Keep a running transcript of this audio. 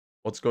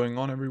What's going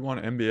on, everyone?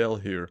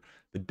 MBL here.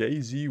 The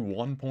DayZ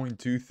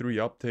 1.23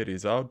 update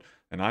is out,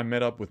 and I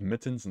met up with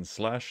Mittens and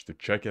Slash to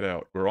check it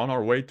out. We're on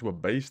our way to a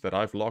base that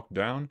I've locked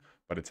down,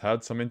 but it's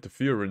had some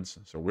interference,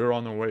 so we're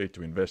on our way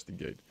to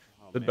investigate.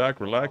 Oh Sit man,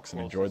 back, I wonder how relax, and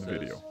close enjoy this the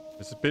video. is.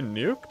 This has been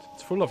nuked?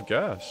 It's full of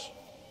gas.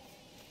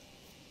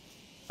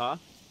 Huh?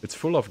 It's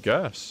full of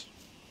gas.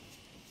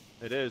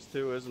 It is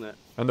too, isn't it?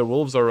 And the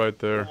wolves are right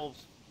there.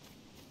 Wolves.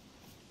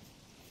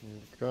 Here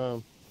we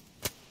come.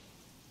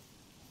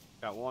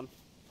 Got one.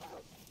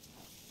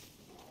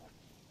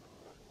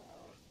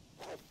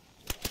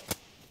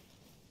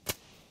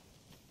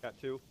 Got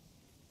two.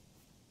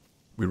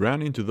 We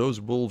ran into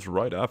those wolves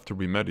right after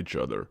we met each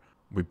other.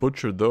 We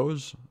butchered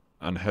those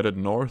and headed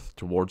north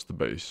towards the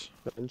base.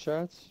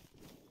 Gunshots?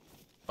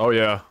 Oh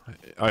yeah,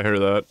 I hear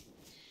that.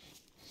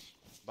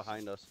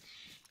 Behind us.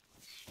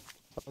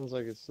 Sounds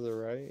like it's to the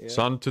right, yeah.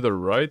 Sun to the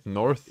right,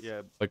 north,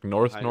 Yeah. like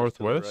north behind us to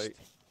the northwest.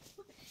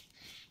 right.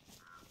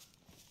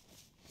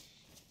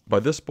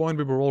 By this point,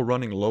 we were all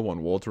running low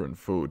on water and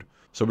food,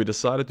 so we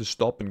decided to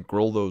stop and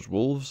grill those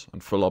wolves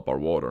and fill up our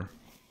water.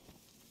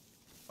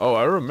 Oh,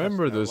 I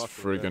remember Testing our this luck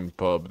with friggin'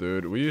 pub,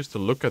 dude. We used to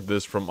look at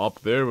this from up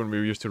there when we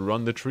used to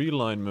run the tree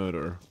line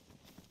murder.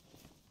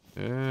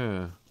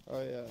 Yeah.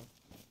 Oh, yeah.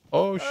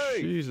 Oh,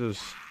 Hey! Jesus.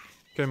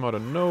 Came out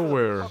of Where the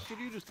nowhere. fuck did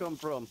you just come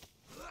from?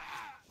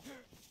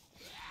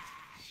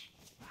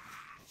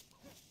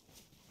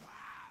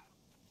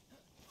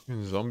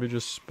 Zombie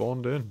just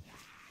spawned in.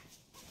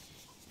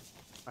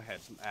 I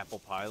had some apple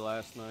pie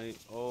last night.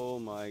 Oh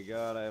my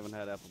god, I haven't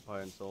had apple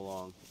pie in so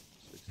long.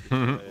 60,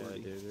 Yeah, 40.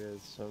 dude, we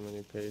had so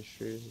many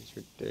pastries, it's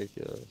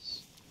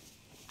ridiculous.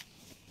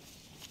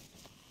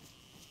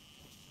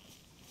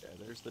 Yeah,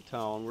 there's the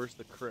town. Where's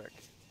the crick?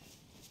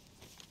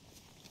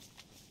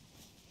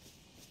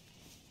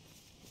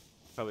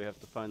 Probably have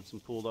to find some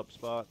pulled up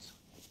spots.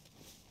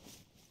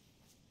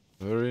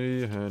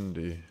 Very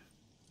handy.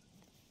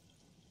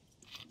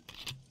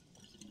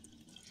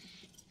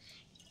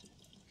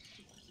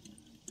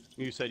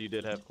 You said you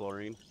did have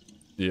chlorine.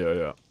 Yeah,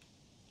 yeah.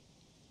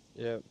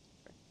 Yep.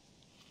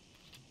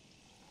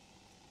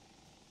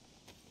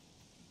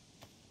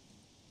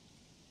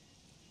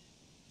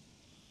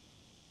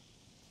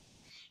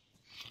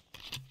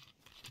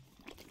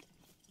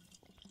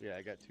 Yeah,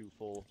 I got 2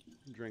 full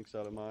drinks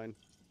out of mine.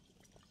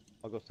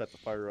 I'll go set the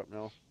fire up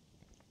now.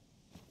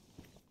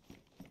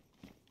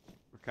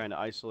 We're kind of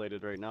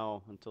isolated right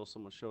now until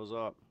someone shows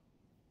up.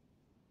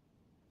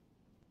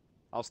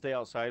 I'll stay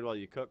outside while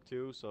you cook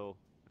too, so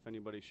if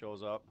anybody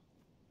shows up,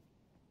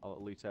 I'll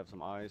at least have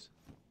some eyes.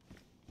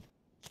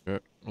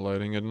 Okay,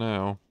 lighting it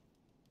now.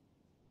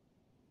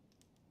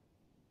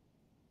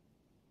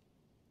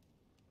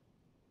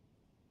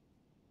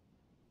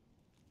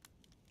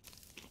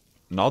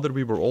 Now that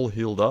we were all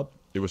healed up,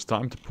 it was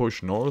time to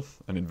push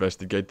north and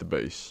investigate the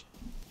base.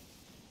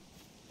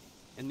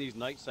 And these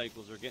night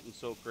cycles are getting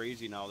so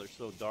crazy now, they're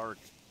so dark.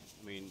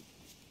 I mean,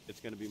 it's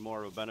going to be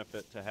more of a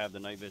benefit to have the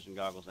night vision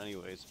goggles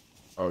anyways.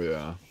 Oh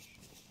yeah.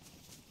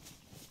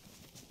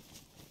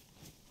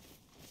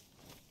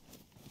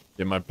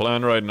 Yeah, my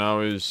plan right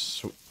now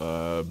is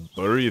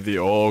bury the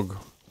AUG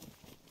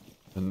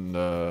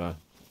and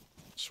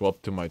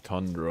swap to my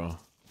Tundra.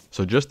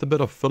 So just a bit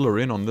of filler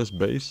in on this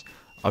base.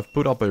 I've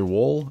put up a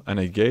wall and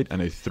a gate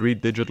and a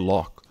 3-digit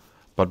lock.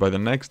 But by the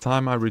next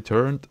time I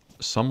returned,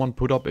 someone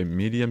put up a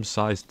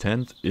medium-sized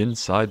tent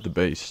inside the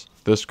base.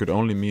 This could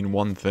only mean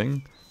one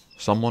thing.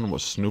 Someone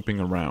was snooping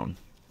around.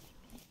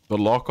 The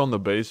lock on the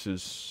base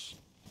is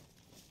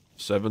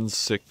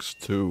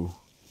 762.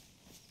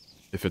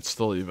 If it's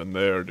still even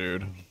there,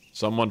 dude.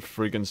 Someone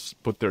freaking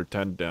put their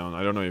tent down.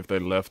 I don't know if they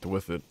left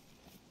with it.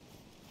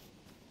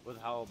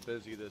 With how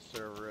busy this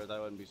server is, I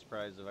wouldn't be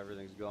surprised if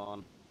everything's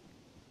gone.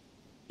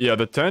 Yeah,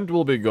 the tent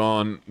will be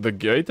gone. The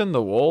gate and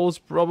the wall is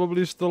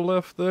probably still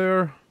left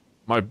there.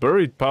 My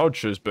buried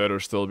pouches better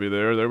still be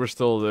there. They were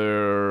still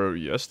there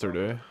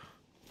yesterday.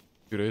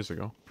 2 days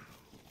ago.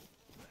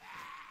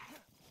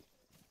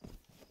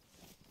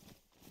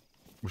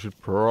 We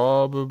should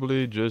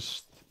probably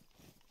just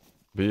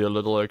be a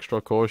little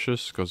extra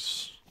cautious,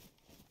 because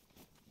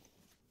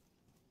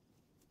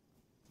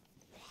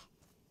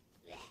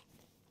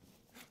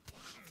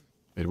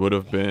it would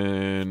have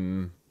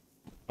been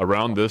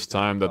around this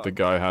time that the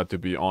guy had to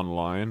be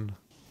online.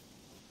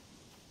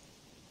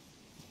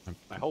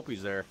 I hope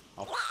he's there.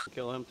 I'll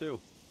kill him too.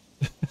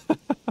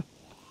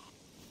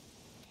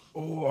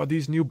 Oh, are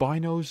these new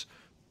binos?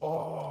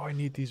 Oh, I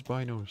need these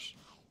binos.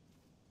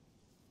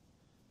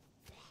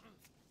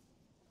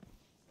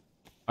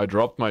 I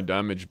dropped my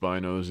damage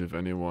binos if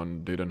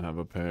anyone didn't have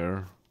a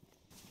pair.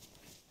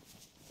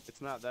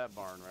 It's not that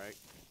barn, right?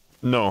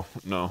 No,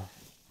 no.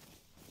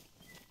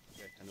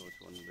 Okay, I know which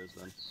one it is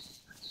then.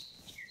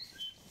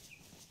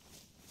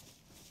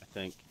 I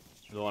think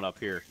the one up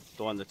here,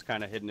 the one that's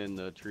kind of hidden in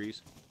the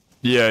trees.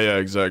 Yeah,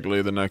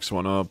 exactly. The next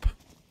one up.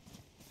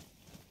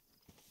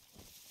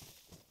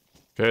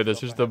 Okay,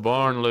 this is the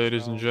barn,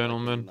 ladies and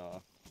gentlemen.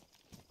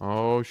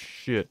 Oh,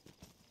 shit.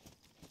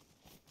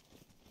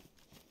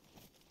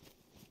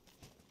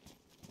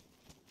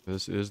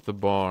 This is the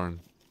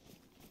barn.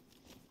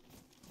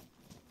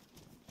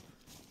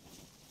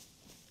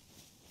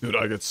 Dude,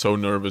 I get so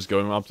nervous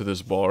going up to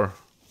this bar.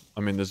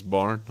 I mean, this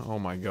barn. Oh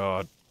my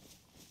god.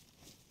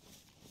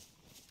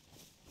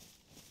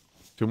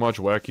 Too much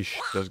wacky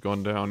shit has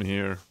gone down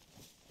here.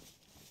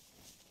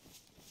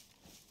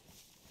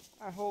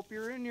 I hope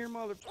you're in here,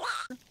 mother.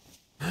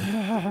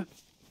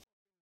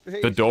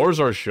 The doors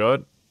are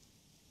shut.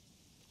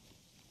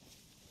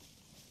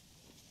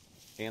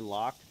 And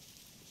locked.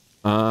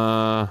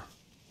 I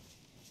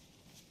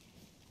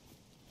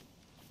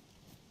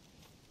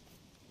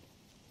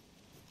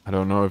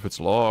don't know if it's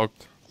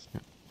locked.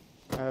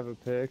 I have a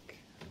pick.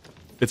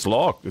 It's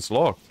locked. It's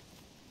locked.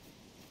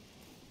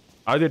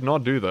 I did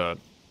not do that.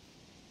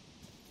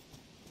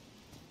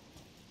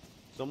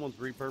 Someone's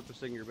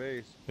repurposing your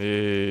base.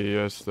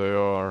 Yes, they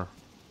are.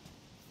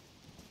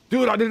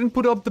 Dude, I didn't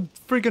put up the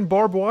freaking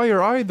barbed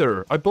wire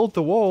either. I built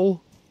the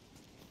wall.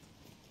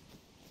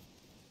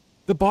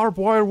 The barbed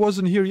wire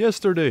wasn't here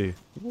yesterday.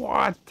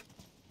 What?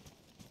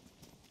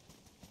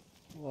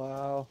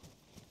 Wow.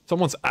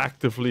 Someone's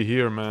actively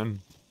here, man.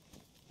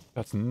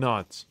 That's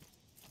nuts.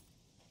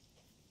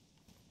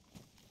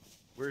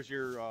 Where's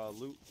your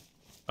loot?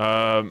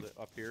 Um, Is it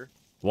up here?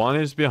 One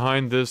is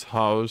behind this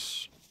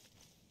house.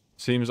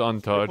 Seems They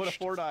untouched. put a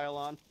 4-dial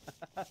on.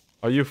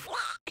 Are you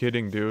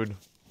kidding, dude?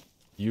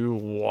 You,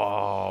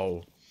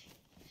 wow.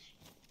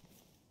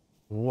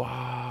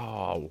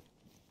 Wow.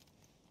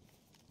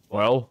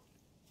 Well.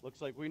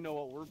 Looks like we know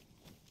what we're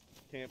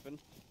camping.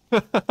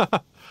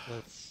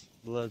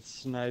 Let's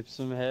snipe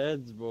some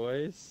heads,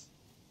 boys.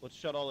 Let's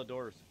shut all the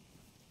doors.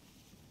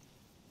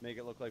 Make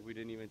it look like we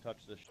didn't even touch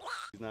this.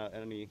 He's not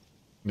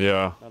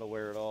Yeah. not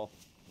aware at all.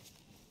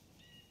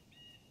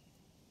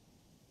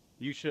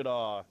 You should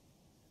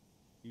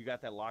you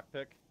got that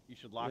lockpick? You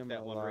should lock Yeah, that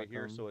I'm one gonna right lock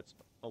here 'em. so it's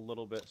a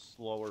little bit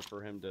slower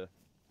for him to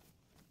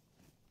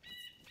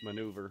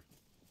maneuver.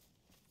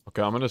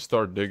 Okay, I'm gonna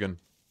start digging.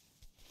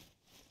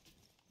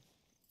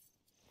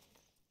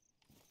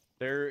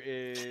 There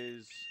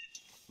is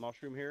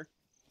mushroom here.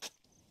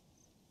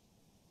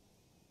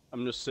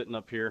 I'm just sitting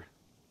up here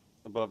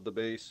above the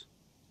base.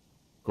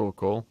 Cool,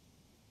 cool.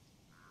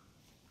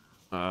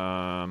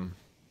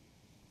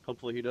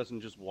 Hopefully he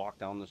doesn't just walk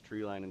down this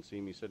tree line and see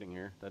me sitting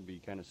here. That'd be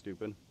kind of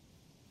stupid.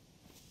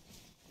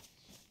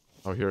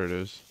 Oh, here it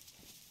is.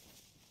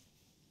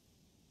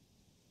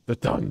 The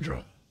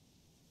tundra.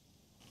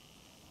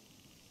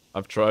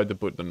 I've tried to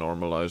put the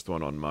normalized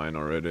one on mine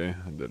already.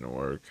 It didn't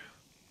work.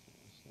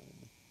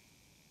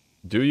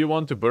 Do you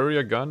want to bury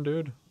a gun,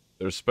 dude?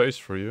 There's space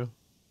for you.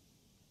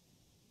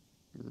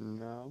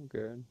 No, I'm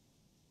good.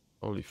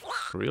 Holy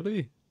f***,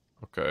 really?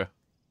 Okay.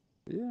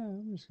 Yeah,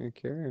 I'm just gonna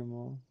carry them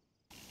all.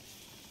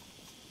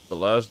 The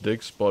last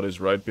dig spot is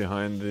right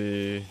behind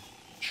the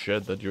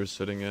shed that you're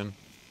sitting in.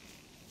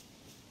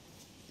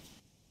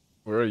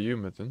 Where are you,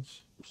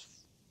 Mittens?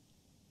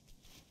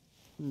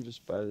 I'm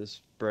just by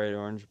this bright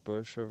orange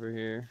bush over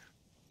here.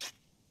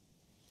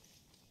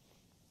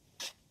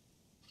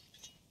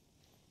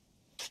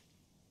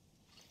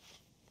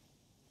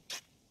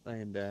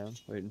 Laying down,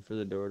 waiting for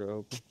the door to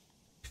open.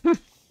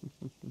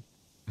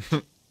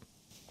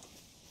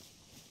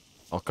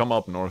 I'll come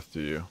up north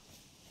to you.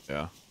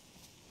 Yeah.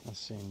 I'll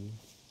see you.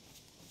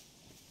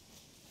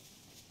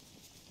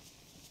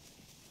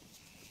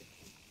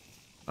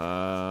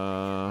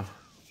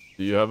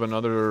 Do you have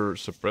another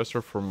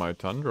suppressor for my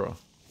tundra?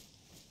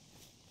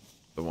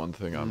 The one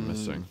thing I'm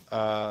missing.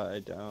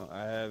 I don't.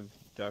 I have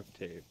duct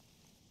tape.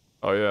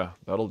 Oh yeah,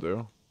 that'll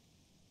do.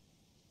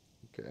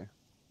 Okay.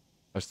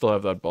 I still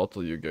have that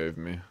bottle you gave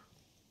me.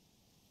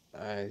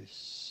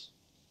 Nice.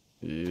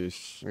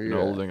 He's Where been you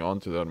at? holding on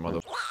to that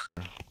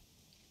motherfucker.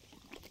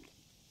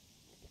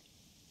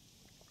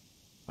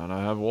 And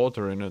I have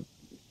water in it.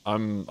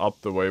 I'm up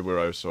the way where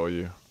I saw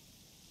you.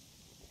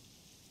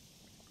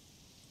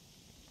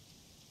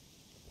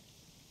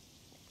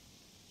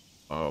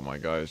 Oh, my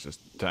guy is just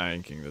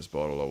tanking this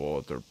bottle of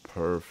water.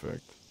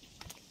 Perfect.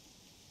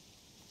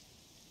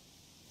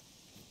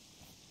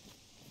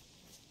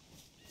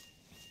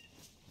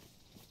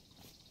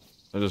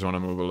 I just want to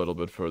move a little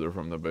bit further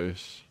from the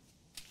base.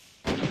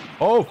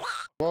 Oh!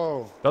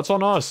 Whoa! That's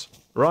on us!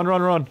 Run,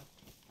 run, run!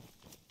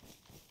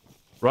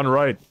 Run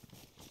right.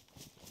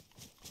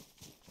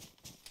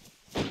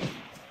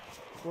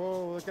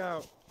 Whoa! Look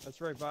out! That's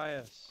right by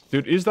us.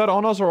 Dude, is that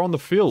on us or on the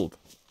field?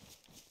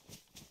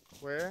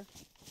 Where?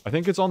 I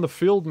think it's on the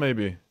field,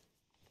 maybe.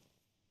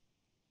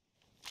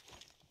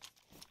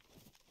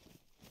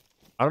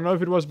 I don't know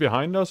if it was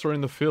behind us or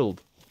in the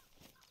field.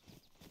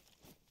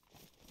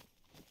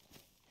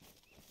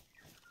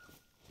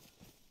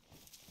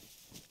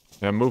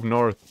 Yeah, move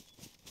north.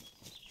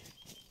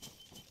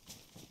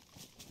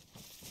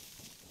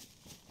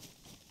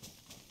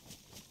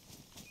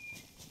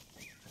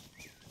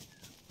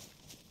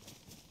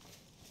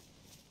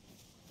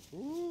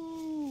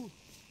 Ooh!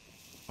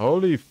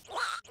 Holy f***.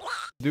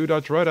 Dude,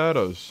 that's right at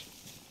us.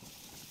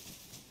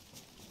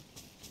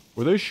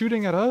 Were they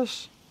shooting at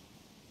us?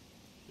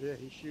 Yeah,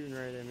 he's shooting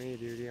right at me,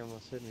 dude. He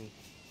almost hit me.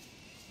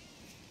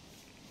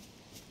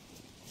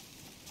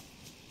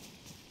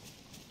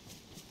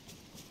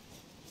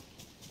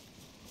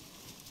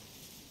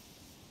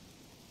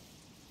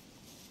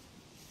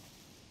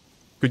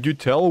 Could you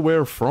tell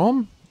where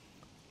from?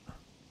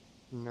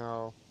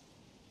 No.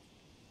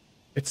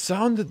 It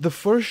sounded, the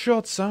first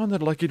shot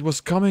sounded like it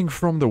was coming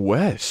from the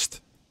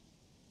west.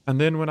 And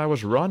then when I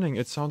was running,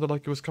 it sounded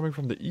like it was coming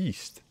from the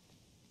east.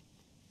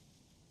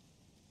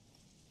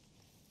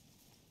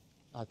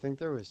 I think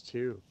there was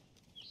two.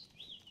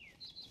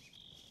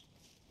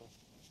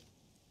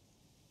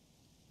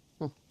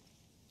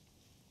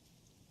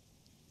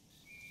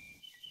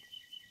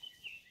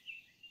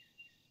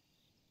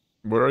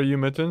 Where are you,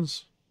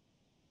 Mittens?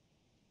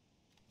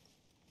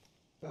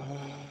 Let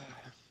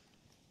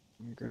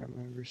me grab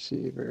my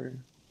receiver.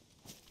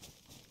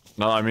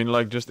 No, I mean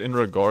like just in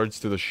regards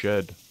to the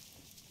shed.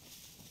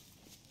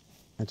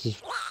 I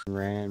just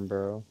ran,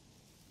 bro.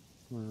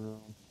 I don't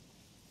know.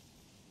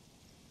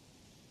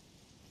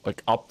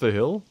 Like up the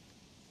hill?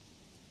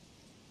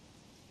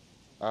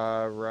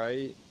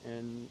 Right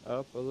and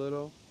up a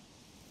little.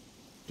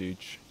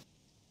 Deech.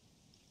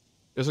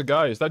 There's a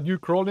guy, is that you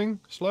crawling,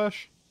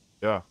 Slash?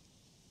 Yeah.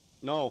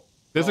 No.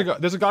 There's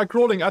a guy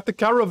crawling at the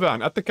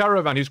caravan,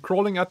 he's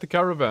crawling at the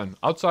caravan,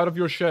 outside of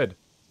your shed.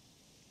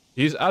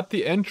 He's at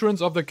the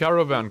entrance of the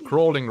caravan,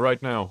 crawling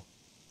right now.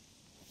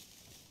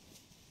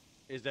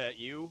 Is that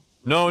you?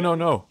 No.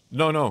 No.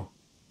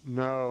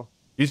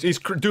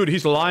 Dude,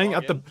 he's lying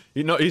at the,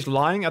 he's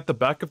lying at the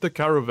back of the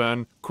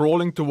caravan,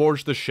 crawling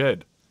towards the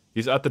shed.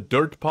 He's at the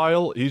dirt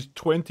pile, he's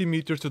 20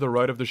 meters to the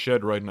right of the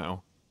shed right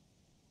now.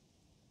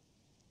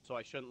 So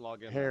I shouldn't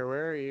log in. Here,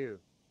 where are you?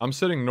 I'm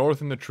sitting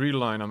north in the tree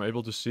line, I'm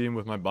able to see him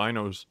with my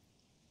binos.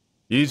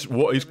 He's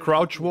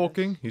crouch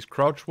walking,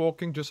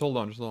 just hold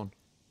on.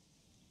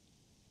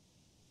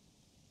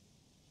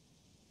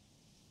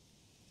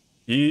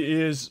 He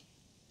is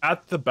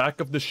at the back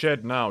of the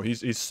shed now.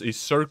 He's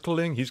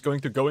circling. He's going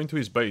to go into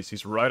his base.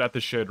 He's right at the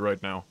shed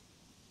right now.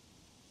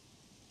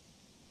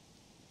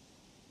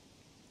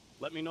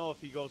 Let me know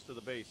if he goes to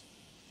the base.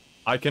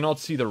 I cannot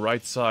see the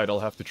right side. I'll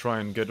have to try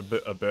and get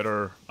a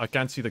better... I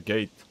can't see the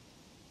gate.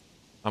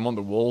 I'm on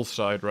the wall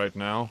side right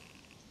now.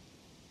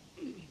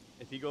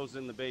 If he goes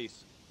in the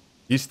base.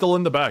 He's still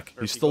in the back.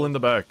 Or He's still in the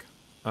back.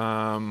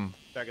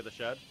 Back of the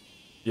shed?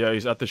 Yeah,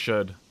 he's at the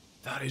shed.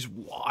 That is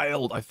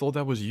wild. I thought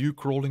that was you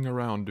crawling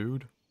around,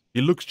 dude.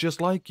 He looks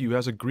just like you.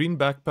 Has a green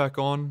backpack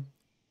on.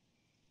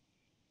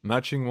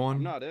 Matching one.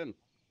 I'm not in.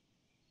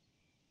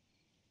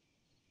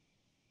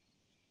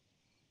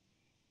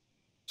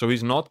 So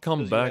he's not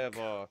come back.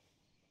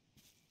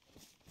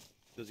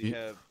 Does he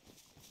have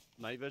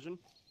night vision?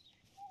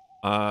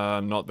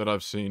 Not that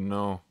I've seen,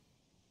 no.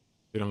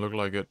 Didn't look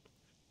like it.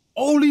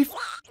 Holy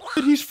f***!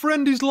 His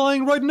friend is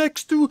lying right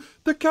next to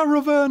the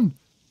caravan!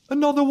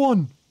 Another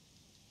one!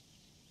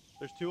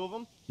 There's two of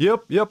them?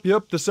 Yep.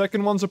 The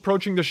second one's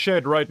approaching the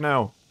shed right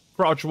now.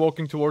 Crouch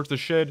walking towards the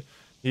shed.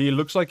 He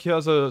looks like he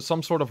has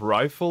some sort of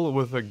rifle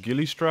with a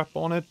ghillie strap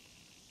on it.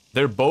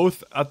 They're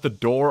both at the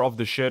door of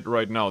the shed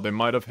right now. They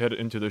might have headed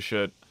into the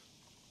shed.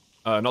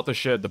 Not the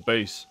shed, the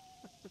base.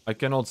 I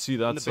cannot see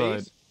that side.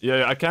 Base?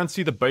 Yeah, I can't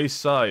see the base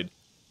side.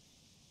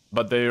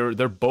 But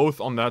they're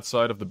both on that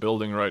side of the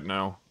building right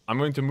now. I'm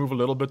going to move a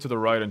little bit to the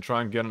right and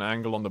try and get an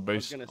angle on the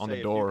base, on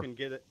the door.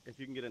 If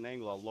you can get an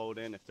angle, I'll load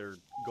in if they're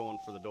going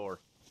for the door.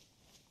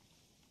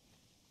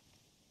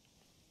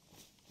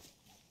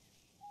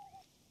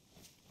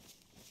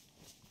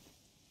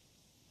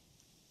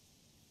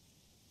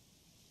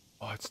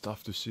 Oh, it's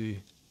tough to see.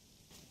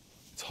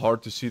 It's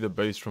hard to see the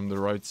base from the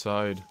right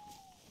side.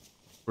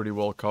 Pretty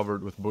well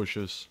covered with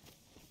bushes.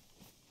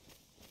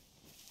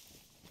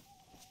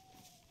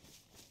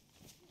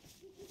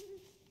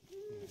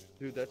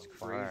 Dude, that's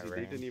crazy.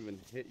 They didn't even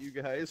hit you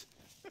guys.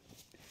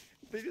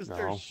 They just No.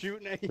 start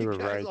shooting at you They were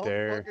guys right all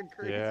there. fucking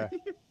crazy. Yeah.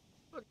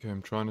 Okay,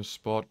 I'm trying to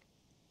spot...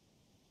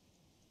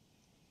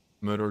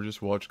 Murder,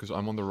 just watch, because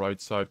I'm on the right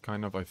side,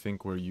 kind of, I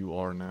think, where you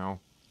are now.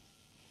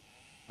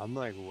 I'm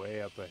like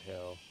way up a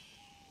hill.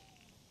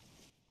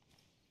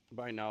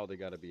 By now, they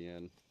gotta be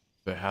in.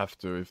 They have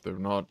to. If they're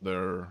not,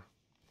 they're...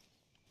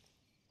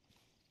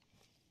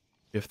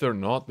 If they're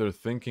not, they're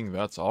thinking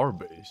that's our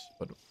base.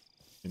 But,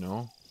 you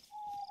know...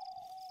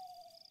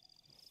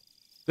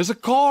 There's a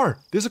car!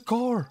 There's a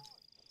car!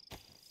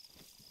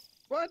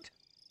 What?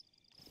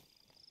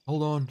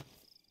 Hold on.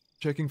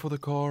 Checking for the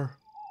car.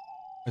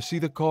 I see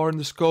the car in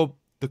the scope.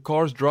 The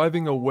car's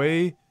driving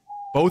away.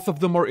 Both of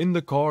them are in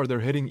the car. They're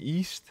heading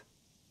east.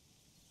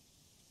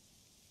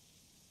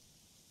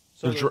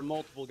 So They're there's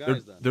multiple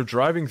guys then. They're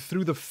driving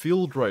through the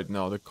field right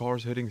now. The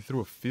car's heading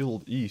through a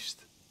field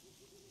east.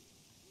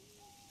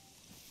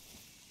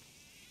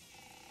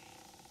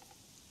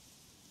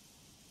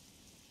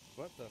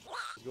 What the f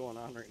is going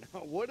on right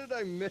now? What did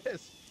I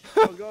miss?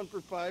 I was gone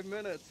for 5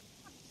 minutes.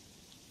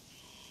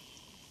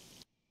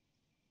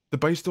 The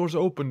base door's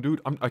open,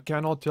 dude. I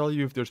cannot tell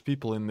you if there's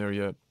people in there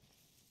yet.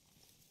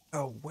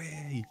 No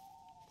way.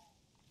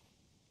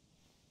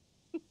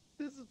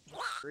 This is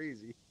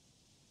crazy.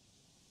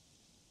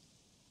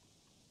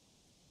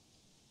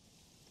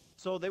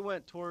 So they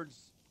went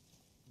towards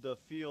the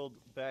field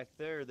back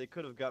there. They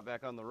could have got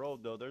back on the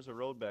road though. There's a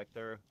road back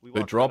there. We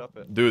They walked right up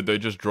dropped... it. Dude, they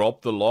just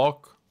dropped the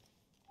lock.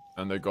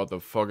 And they got the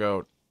fuck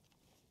out.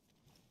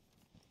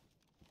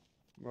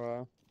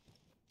 Wow.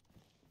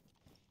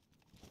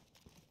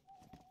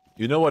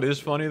 You know what is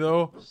funny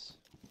though?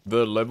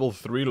 The level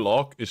 3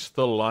 lock is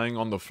still lying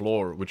on the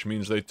floor, which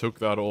means they took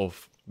that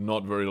off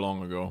not very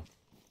long ago.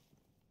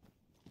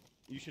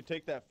 You should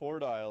take that 4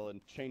 dial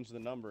and change the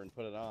number and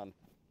put it on.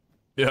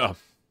 Yeah.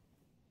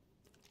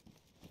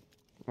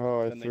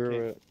 Oh, I Then they threw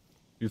can't- it.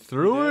 You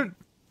threw You it?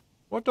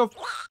 What the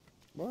f?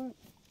 What?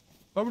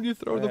 How would you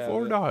throw I the have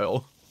 4 it.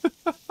 dial?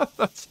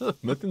 That's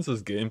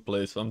Mittens'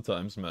 gameplay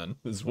sometimes, man.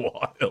 It's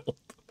wild.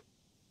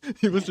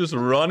 He was just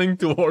running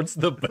towards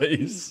the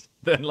base,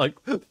 then like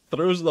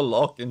throws the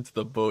lock into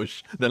the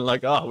bush, then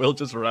like, we'll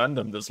just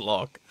random this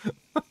lock.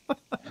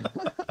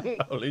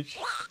 Holy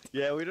shit.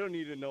 Yeah, we don't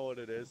need to know what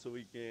it is, so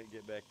we can't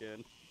get back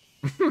in.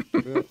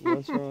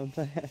 What's wrong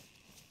with that?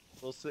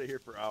 We'll sit here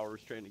for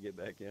hours trying to get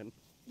back in.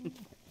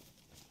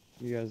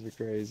 You guys are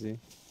crazy.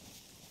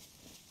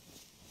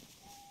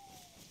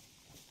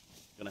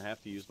 Gonna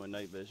have to use my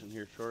night vision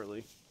here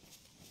shortly.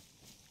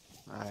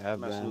 I have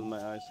Messing with been.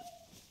 my eyes.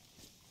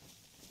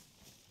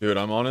 Dude,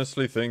 I'm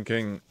honestly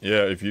thinking,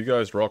 yeah, if you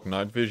guys rock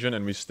night vision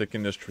and we stick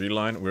in this tree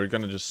line, we're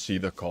gonna just see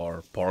the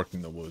car parked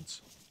in the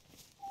woods.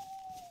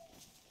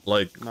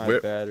 Like, My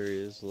where, battery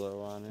is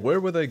low on it. where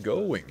were they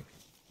going?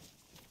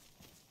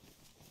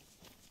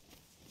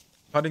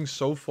 Cutting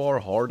so far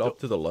hard up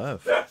to the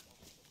left. The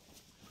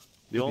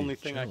Maybe only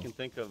thing I chill. can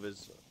think of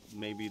is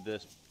maybe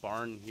this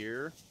barn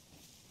here,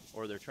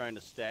 or they're trying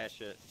to stash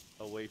it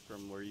away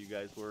from where you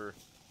guys were.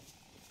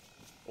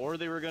 Or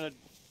they were gonna,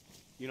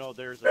 you know,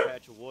 there's a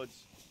patch of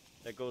woods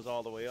that goes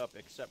all the way up,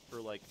 except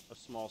for like a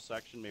small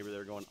section. Maybe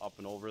they're going up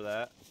and over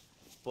that.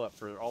 But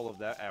for all of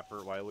that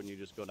effort, why wouldn't you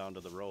just go down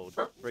to the road?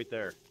 Right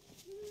there.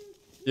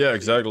 Yeah,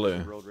 exactly.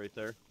 The road right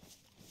there.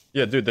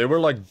 Yeah, dude, they were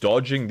like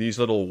dodging these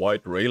little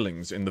white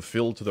railings in the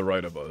field to the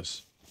right of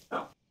us.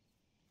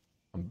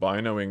 I'm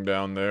binoing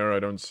down there, I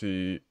don't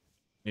see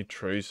any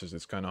traces,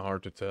 it's kind of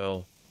hard to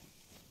tell.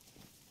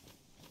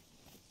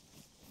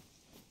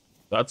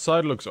 That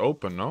side looks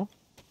open, no?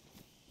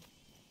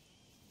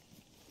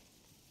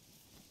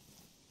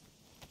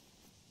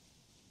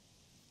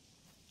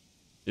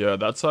 Yeah,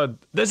 that side...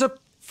 There's a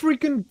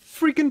freaking...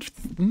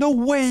 No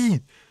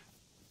way!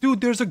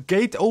 Dude, there's a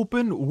gate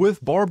open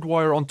with barbed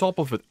wire on top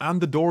of it,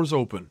 and the door's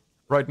open.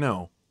 Right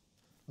now.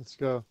 Let's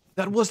go.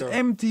 That was go.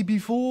 empty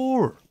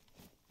before!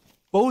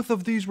 Both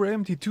of these were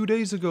empty 2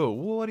 days ago.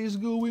 What is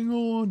going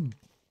on?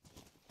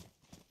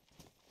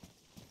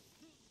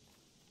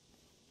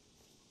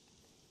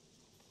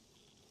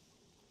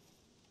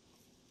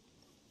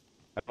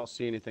 I don't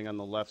see anything on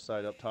the left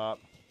side up top.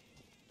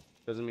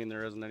 Doesn't mean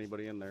there isn't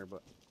anybody in there,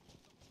 but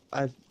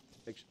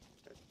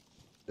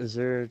Is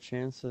there a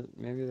chance that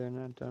maybe they're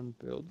not done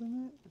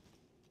building it?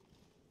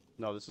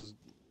 no, this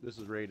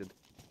is rated.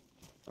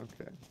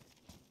 Okay.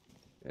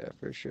 Yeah,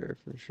 for sure,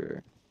 for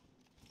sure.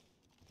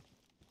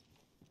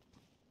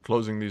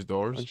 Closing these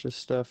doors. Bunch of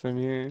stuff in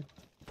here.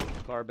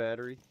 Car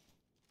battery.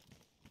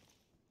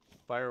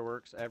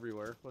 Fireworks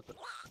everywhere. What the?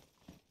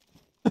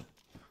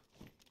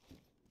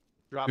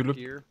 Drop Dude, look-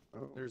 gear.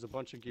 Oh, There's a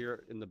bunch of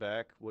gear in the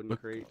back. Wooden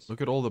Look, crates. look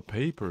at all the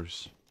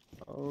papers.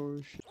 oh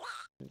shit.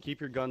 Keep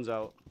your guns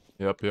out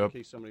Yep, in yep.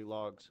 case somebody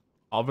logs.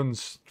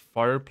 Oven's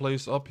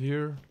fireplace up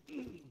here.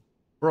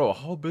 Bro,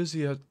 how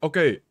busy has...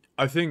 Okay,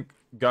 I think,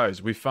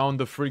 guys, we found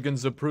the friggin'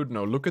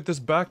 Zaprudnoe. Look at this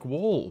back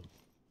wall.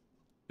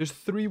 There's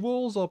 3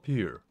 walls up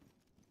here.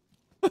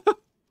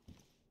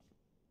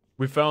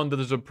 We found the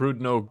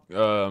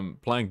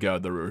Zaprudnoe plant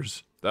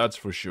gatherers. That's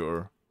for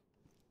sure.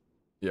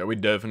 Yeah, we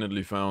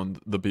definitely found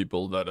the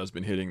people that has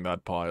been hitting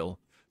that pile.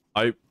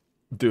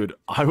 Dude,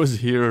 I was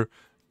here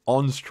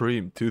on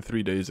stream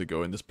 2-3 days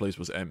ago and this place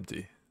was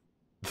empty.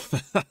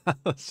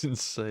 That's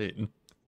insane.